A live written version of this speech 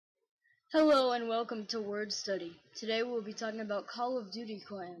Hello and welcome to Word Study. Today we'll be talking about Call of Duty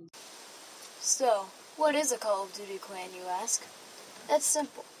clans. So, what is a Call of Duty clan, you ask? That's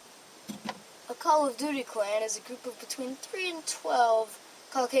simple. A Call of Duty clan is a group of between 3 and 12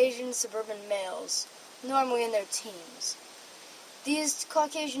 Caucasian suburban males, normally in their teens. These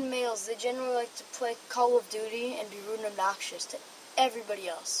Caucasian males, they generally like to play Call of Duty and be rude and obnoxious to everybody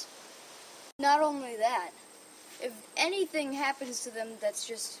else. Not only that, if anything happens to them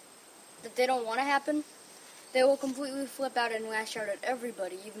that they don't want to happen, they will completely flip out and lash out at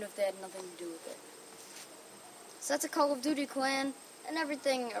everybody, even if they had nothing to do with it. So that's a Call of Duty clan and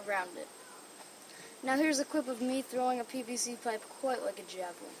everything around it. Now here's a clip of me throwing a PVC pipe quite like a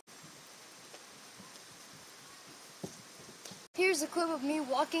javelin. Here's a clip of me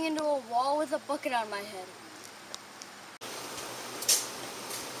walking into a wall with a bucket on my head.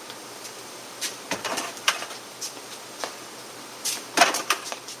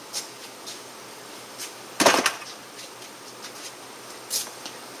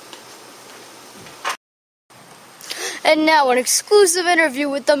 And now an exclusive interview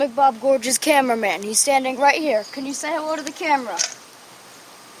with the McBob Gorge's cameraman. He's standing right here. Can you say hello to the camera?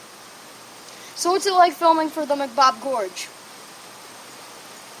 So what's it like filming for the McBob Gorge?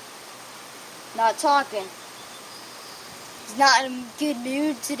 Not talking. He's not in a good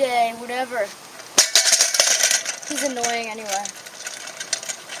mood today, whatever. He's annoying anyway.